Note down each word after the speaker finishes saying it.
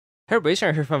Hey everybody,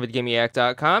 Sharon here from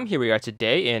VidGamiac.com. Here we are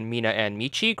today in Mina and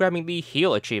Michi grabbing the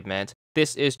Heal achievement.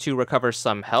 This is to recover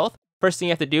some health. First thing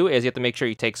you have to do is you have to make sure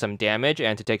you take some damage,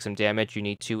 and to take some damage you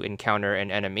need to encounter an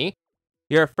enemy.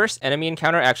 Your first enemy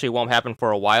encounter actually won't happen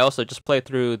for a while, so just play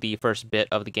through the first bit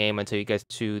of the game until you get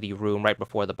to the room right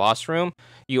before the boss room.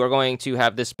 You are going to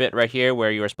have this bit right here where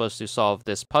you are supposed to solve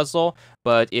this puzzle,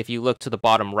 but if you look to the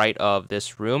bottom right of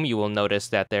this room, you will notice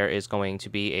that there is going to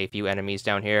be a few enemies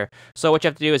down here. So what you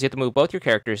have to do is you have to move both your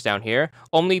characters down here.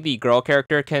 Only the girl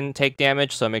character can take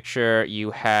damage, so make sure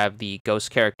you have the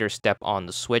ghost character step on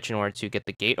the switch in order to get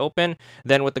the gate open.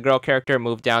 Then with the girl character,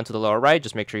 move down to the lower right,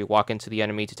 just make sure you walk into the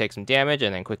enemy to take some damage,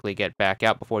 and then quickly get back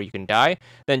out before you can die.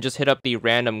 Then just hit up the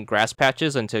random grass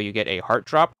patches until you get a heart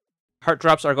drop. Heart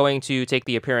drops are going to take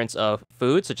the appearance of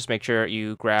food, so just make sure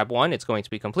you grab one. It's going to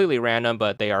be completely random,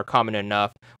 but they are common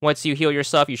enough. Once you heal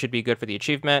yourself, you should be good for the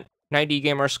achievement. 90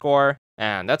 gamer score,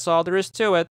 and that's all there is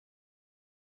to it.